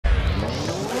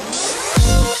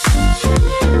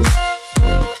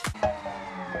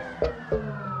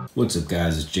What's up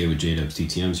guys, it's Jay with J-Dubs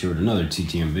TTMs here with another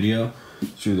TTM video.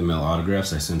 Through the mail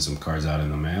autographs, I send some cards out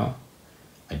in the mail.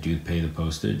 I do pay the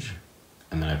postage,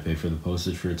 and then I pay for the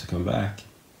postage for it to come back,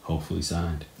 hopefully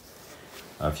signed.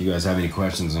 If you guys have any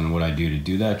questions on what I do to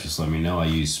do that, just let me know. I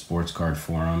use Sports Card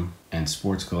Forum and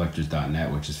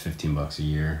sportscollectors.net, which is 15 bucks a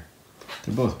year.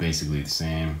 They're both basically the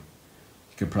same.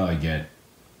 You could probably get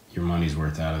your money's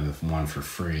worth out of the one for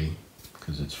free,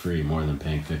 because it's free more than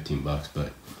paying 15 bucks,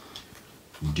 but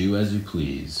do as you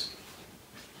please.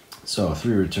 So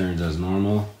 3 returns as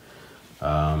normal.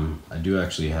 I do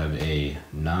actually have a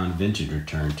non-vintage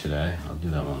return today. I'll do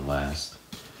that one last.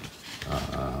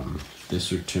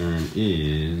 This return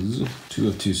is 2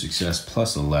 of 2 success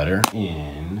plus a letter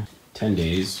in 10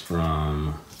 days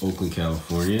from Oakland,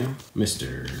 California.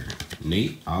 Mr.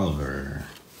 Nate Oliver,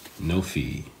 no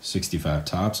fee, 65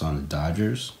 tops on the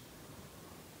Dodgers,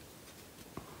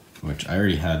 which I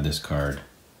already had this card.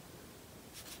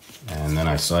 And then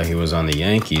I saw he was on the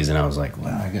Yankees, and I was like,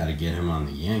 wow, I gotta get him on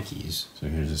the Yankees. So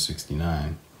here's a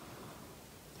 69.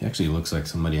 He actually looks like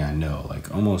somebody I know,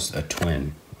 like almost a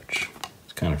twin, which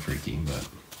is kind of freaky, but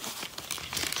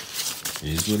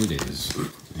it is what it is.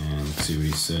 And let's see what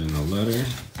he said in the letter.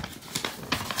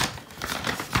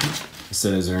 He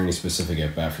said, is there any specific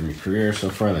at-bat from your career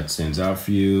so far that stands out for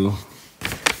you?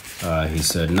 He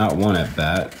said, not one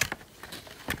at-bat,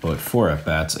 but 4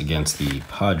 at-bats against the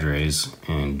Padres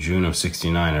in June of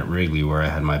 '69 at Wrigley, where I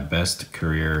had my best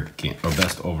career game, or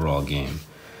best overall game.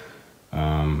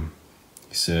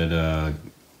 He said a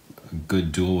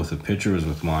good duel with a pitcher was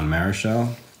with Juan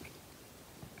Marichal.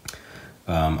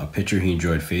 A pitcher he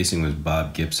enjoyed facing was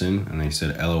Bob Gibson, and they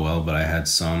said LOL, but I had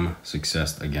some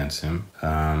success against him.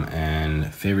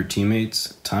 And favorite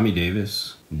teammates, Tommy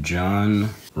Davis,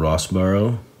 John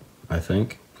Rossborough, I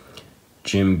think,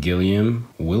 Jim Gilliam,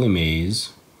 Willie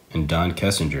Mays, and Don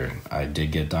Kessinger. I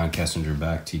did get Don Kessinger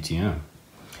back, TTM.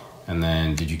 And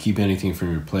then, did you keep anything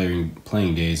from your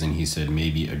playing days? And he said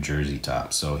maybe a jersey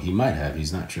top. So he might have.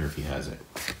 He's not sure if he has it.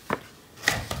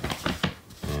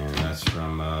 And that's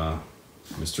from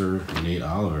Mr. Nate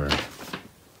Oliver,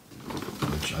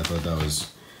 which I thought that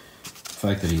was the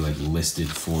fact that he like listed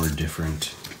 4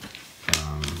 different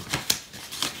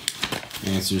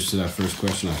answers to that first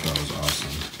question. I thought was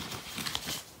awesome.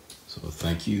 So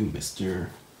thank you, Mr.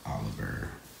 Oliver.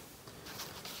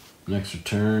 Next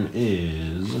return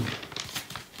is,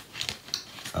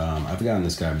 I've gotten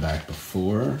this guy back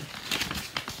before.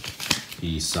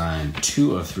 He signed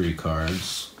 2 of 3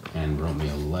 cards and wrote me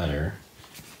a letter,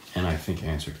 and I think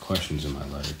answered questions in my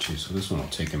letter too. So this one will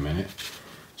take a minute.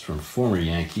 It's from former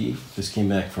Yankee. This came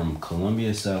back from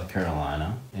Columbia, South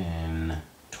Carolina in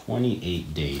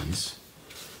 28 days.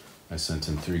 I sent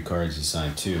him 3 cards, he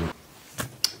signed 2.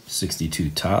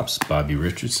 62 tops, Bobby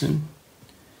Richardson.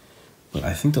 But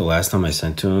I think the last time I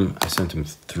sent him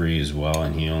 3 as well,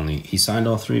 and he signed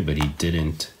all 3, but he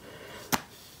didn't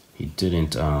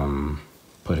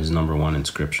put his #1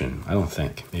 inscription. I don't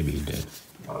think. Maybe he did.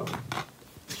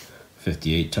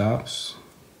 58 tops.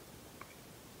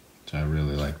 So I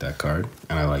really like that card,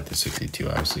 and I like the 62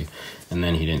 obviously. And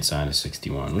then he didn't sign a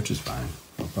 61, which is fine.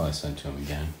 I'll probably send to him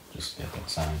again just to get that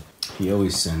signed. He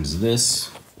always sends this.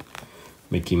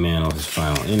 Mickey Mantle, his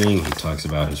final inning. He talks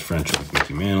about his friendship with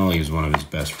Mickey Mantle. He was one of his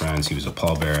best friends. He was a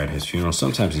pallbearer at his funeral.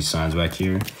 Sometimes he signs back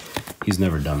here. He's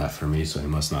never done that for me, so he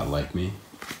must not like me.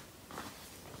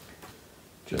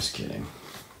 Just kidding.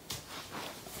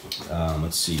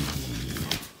 Let's see.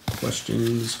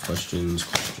 Questions.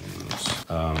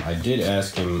 I did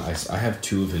ask him, I have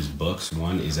 2 of his books.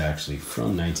 One is actually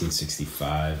from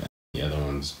 1965, and the other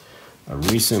one's a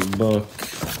recent book.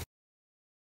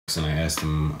 And I asked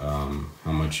him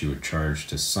how much he would charge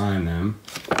to sign them,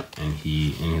 and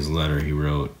in his letter he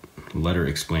wrote, letter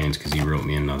explains, because he wrote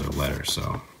me another letter.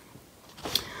 So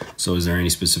is there any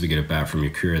specific at-bat from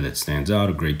your career that stands out?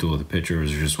 A great duel with a pitcher, or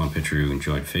is there just one pitcher you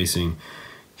enjoyed facing?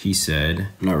 He said,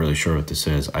 I'm not really sure what this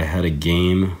says. I had a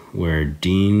game where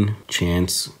Dean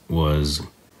Chance was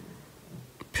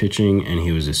pitching, and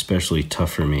he was especially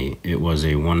tough for me. It was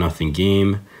a 1-0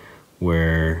 game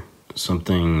where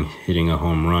something hitting a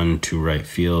home run to right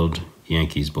field,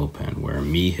 Yankees bullpen, where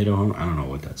me hit a home. I don't know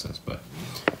what that says, but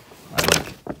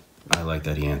I like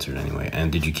that he answered anyway.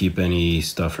 And did you keep any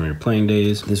stuff from your playing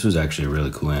days? This was actually a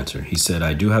really cool answer. He said,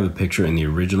 I do have a picture in the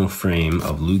original frame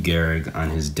of Lou Gehrig on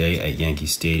his day at Yankee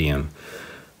Stadium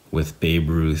with Babe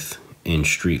Ruth in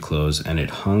street clothes, and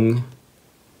it hung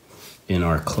in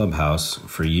our clubhouse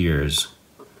for years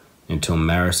until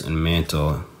Maris and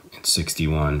Mantle in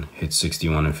 '61 hit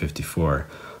 61 and 54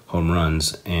 home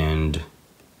runs, and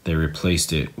they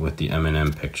replaced it with the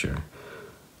Eminem picture.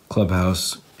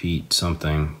 Clubhouse Pete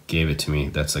something gave it to me.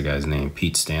 That's the guy's name,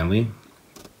 Pete Stanley.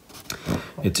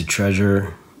 It's a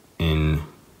treasure in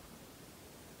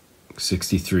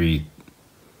 63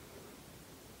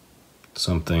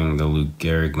 something, the Lou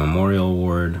Gehrig Memorial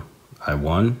Award. I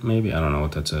won, maybe? I don't know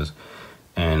what that says.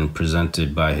 And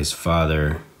presented by his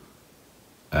father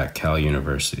at Cal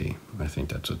University. I think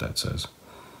that's what that says.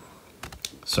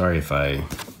 Sorry if I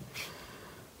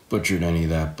butchered any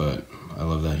of that, but I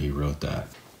love that he wrote that.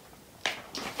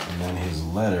 And then his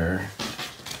letter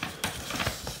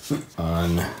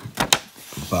on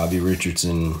Bobby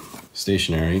Richardson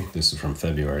stationery. This is from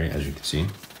February, as you can see.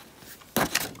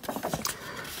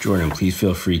 Jordan, please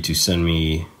feel free to send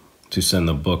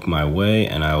the book my way,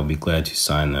 and I will be glad to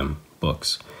sign them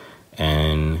books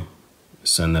and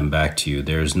send them back to you.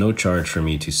 There is no charge for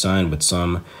me to sign, but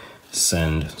some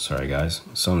send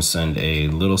a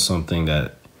little something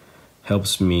that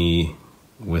helps me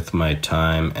with my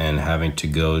time and having to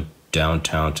go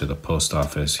downtown to the post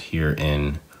office here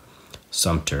in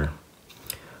Sumter.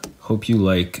 Hope you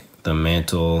like the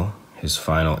mantle, his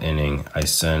final inning. I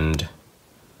send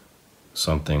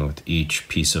something with each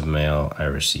piece of mail I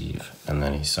receive. And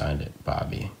then he signed it,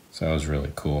 Bobby. So that was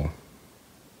really cool.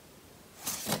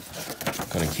 I'm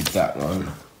gonna keep that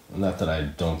one. Not that I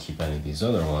don't keep any of these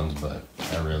other ones, but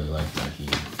I really like that he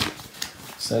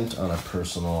sent on a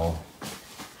personal,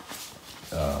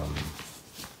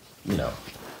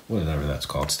 whatever that's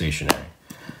called, stationery.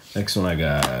 Next one I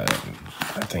got,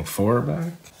 I think 4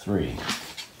 back? 3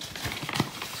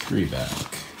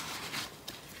 back.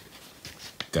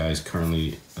 Guy's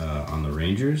currently on the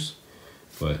Rangers,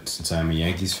 but since I'm a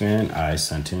Yankees fan, I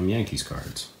sent him Yankees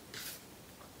cards.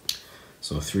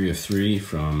 So 3 of 3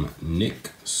 from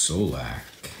Nick Solak.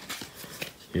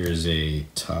 Here's a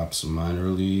Topps minor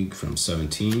league from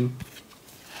 17.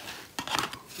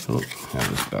 Oh, I have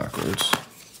this backwards.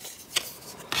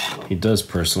 He does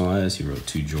personalize. He wrote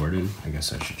to Jordan. I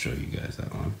guess I should show you guys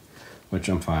that one, which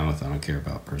I'm fine with. I don't care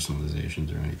about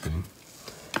personalizations or anything.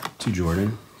 To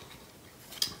Jordan.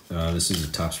 This is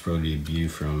a Topps Pro debut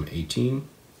from 18.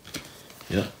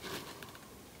 Yep.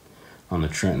 On the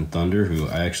Trenton Thunder, who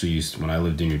I actually used when I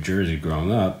lived in New Jersey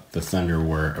growing up. The Thunder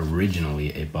were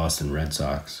originally a Boston Red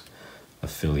Sox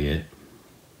affiliate,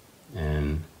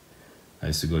 and I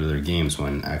used to go to their games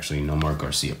when actually Nomar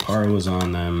Garcia-Parra was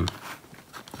on them,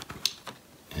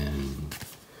 and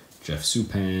Jeff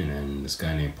Supan, and this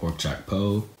guy named Porkchop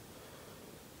Poe.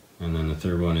 And then the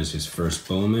third one is his first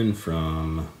Bowman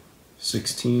from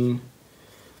 16,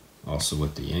 also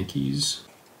with the Yankees.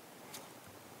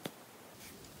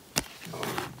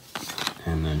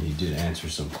 And then he did answer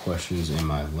some questions in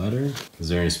my letter. Is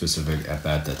there any specific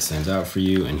at-bat that stands out for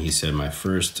you? And he said, my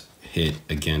first hit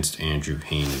against Andrew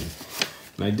Haney.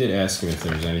 And I did ask him if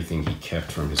there was anything he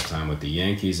kept from his time with the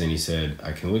Yankees, and he said,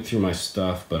 I can look through my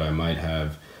stuff, but I might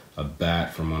have a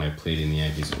bat from when I played in the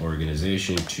Yankees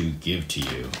organization to give to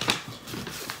you.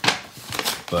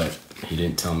 But he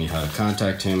didn't tell me how to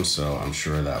contact him, so I'm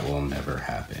sure that will never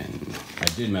happen. I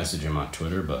did message him on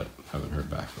Twitter, but haven't heard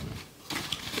back from him.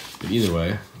 But either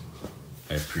way,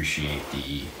 I appreciate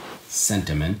the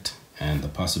sentiment and the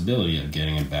possibility of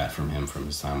getting a bat from him from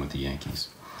his time with the Yankees.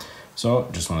 So,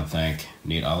 just want to thank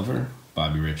Nate Oliver,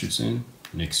 Bobby Richardson,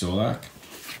 Nick Solak.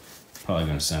 Probably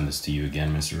going to send this to you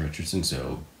again, Mr. Richardson,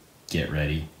 so get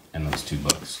ready, and those 2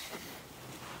 books.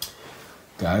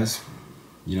 Guys,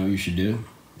 you know what you should do?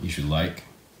 You should like,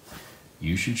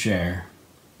 you should share,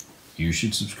 you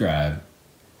should subscribe,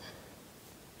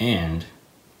 and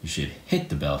you should hit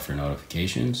the bell for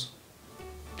notifications.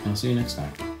 I'll see you next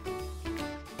time.